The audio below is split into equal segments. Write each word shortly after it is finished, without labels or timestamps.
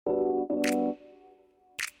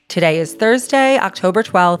Today is Thursday, October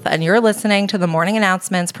 12th, and you're listening to the Morning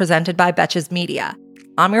Announcements presented by Betches Media.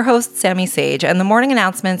 I'm your host, Sammy Sage, and the Morning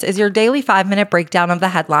Announcements is your daily 5-minute breakdown of the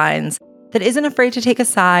headlines that isn't afraid to take a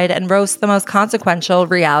side and roast the most consequential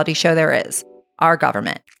reality show there is, our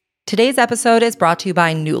government. Today's episode is brought to you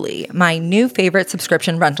by Nuuly, my new favorite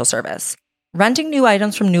subscription rental service. Renting new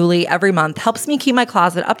items from Nuuly every month helps me keep my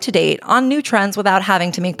closet up to date on new trends without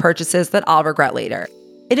having to make purchases that I'll regret later.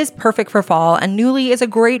 It is perfect for fall, and Nuuly is a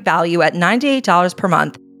great value at $98 per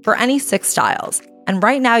month for any 6 styles. And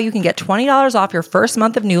right now you can get $20 off your first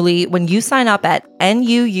month of Nuuly when you sign up at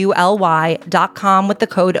nuuly.com with the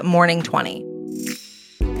code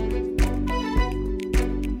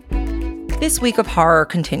MORNING20. This week of horror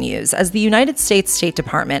continues as the United States State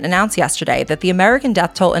Department announced yesterday that the American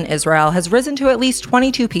death toll in Israel has risen to at least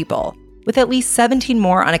 22 people, with at least 17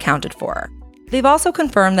 more unaccounted for. They've also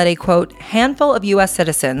confirmed that a, quote, handful of U.S.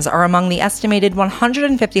 citizens are among the estimated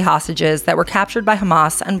 150 hostages that were captured by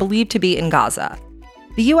Hamas and believed to be in Gaza.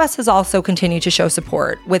 The U.S. has also continued to show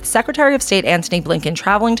support, with Secretary of State Antony Blinken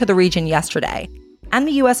traveling to the region yesterday, and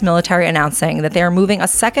the U.S. military announcing that they are moving a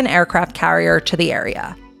second aircraft carrier to the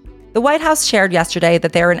area. The White House shared yesterday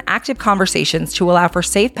that they are in active conversations to allow for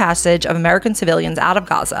safe passage of American civilians out of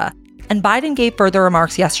Gaza, and Biden gave further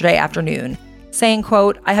remarks yesterday afternoon, saying,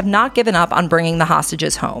 quote, I have not given up on bringing the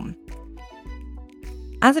hostages home.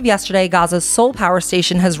 As of yesterday, Gaza's sole power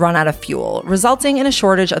station has run out of fuel, resulting in a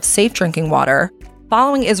shortage of safe drinking water,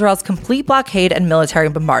 following Israel's complete blockade and military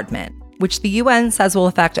bombardment, which the UN says will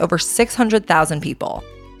affect over 600,000 people.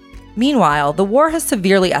 Meanwhile, the war has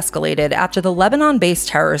severely escalated after the Lebanon-based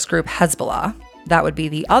terrorist group Hezbollah, that would be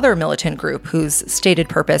the other militant group whose stated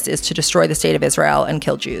purpose is to destroy the state of Israel and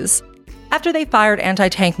kill Jews, after they fired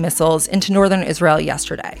anti-tank missiles into northern Israel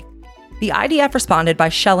yesterday. The IDF responded by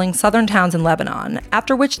shelling southern towns in Lebanon,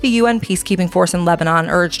 after which the UN peacekeeping force in Lebanon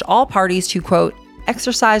urged all parties to, quote,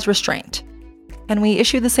 exercise restraint. Can we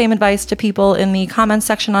issue the same advice to people in the comments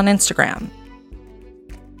section on Instagram?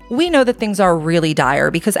 We know that things are really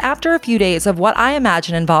dire because after a few days of what I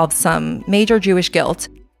imagine involves some major Jewish guilt,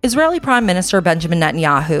 Israeli Prime Minister Benjamin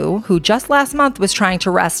Netanyahu, who just last month was trying to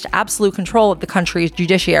wrest absolute control of the country's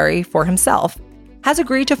judiciary for himself, has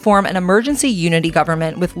agreed to form an emergency unity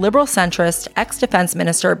government with liberal centrist ex-defense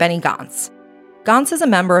minister Benny Gantz. Gantz is a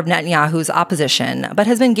member of Netanyahu's opposition, but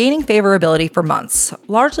has been gaining favorability for months,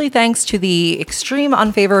 largely thanks to the extreme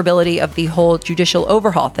unfavorability of the whole judicial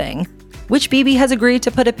overhaul thing, which Bibi has agreed to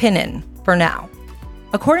put a pin in, for now.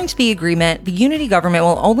 According to the agreement, the unity government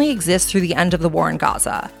will only exist through the end of the war in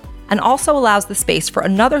Gaza, and also allows the space for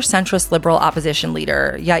another centrist liberal opposition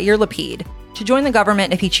leader, Yair Lapid, to join the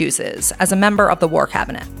government if he chooses, as a member of the war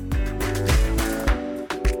cabinet.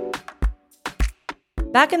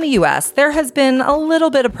 Back in the U.S., there has been a little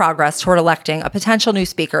bit of progress toward electing a potential new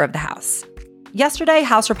Speaker of the House. Yesterday,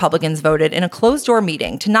 House Republicans voted in a closed-door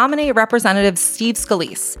meeting to nominate Representative Steve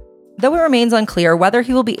Scalise, though it remains unclear whether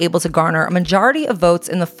he will be able to garner a majority of votes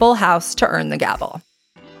in the full House to earn the gavel.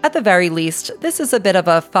 At the very least, this is a bit of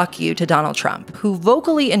a fuck you to Donald Trump, who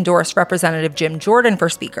vocally endorsed Representative Jim Jordan for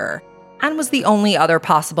Speaker and was the only other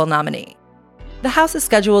possible nominee. The House is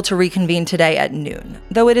scheduled to reconvene today at noon,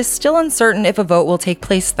 though it is still uncertain if a vote will take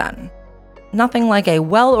place then. Nothing like a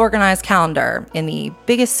well-organized calendar in the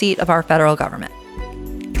biggest seat of our federal government.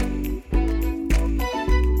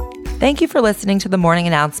 Thank you for listening to the Morning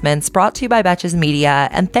Announcements brought to you by Betches Media,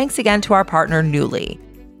 and thanks again to our partner Nuuly.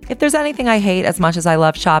 If there's anything I hate as much as I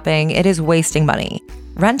love shopping, it is wasting money.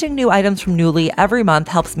 Renting new items from Nuuly every month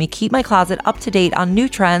helps me keep my closet up to date on new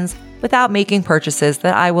trends without making purchases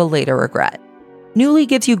that I will later regret. Nuuly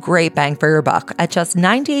gives you great bang for your buck at just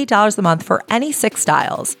 $98 a month for any 6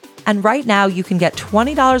 styles. And right now you can get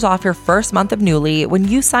 $20 off your first month of Nuuly when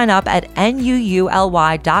you sign up at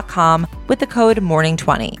nuuly.com with the code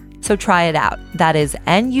MORNING20. So try it out. That is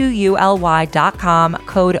nuuly.com,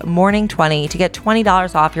 code MORNING20 to get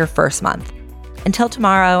 $20 off your first month. Until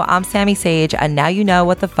tomorrow, I'm Sammy Sage, and now you know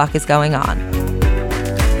what the fuck is going on.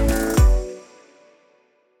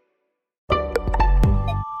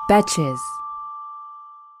 Betches.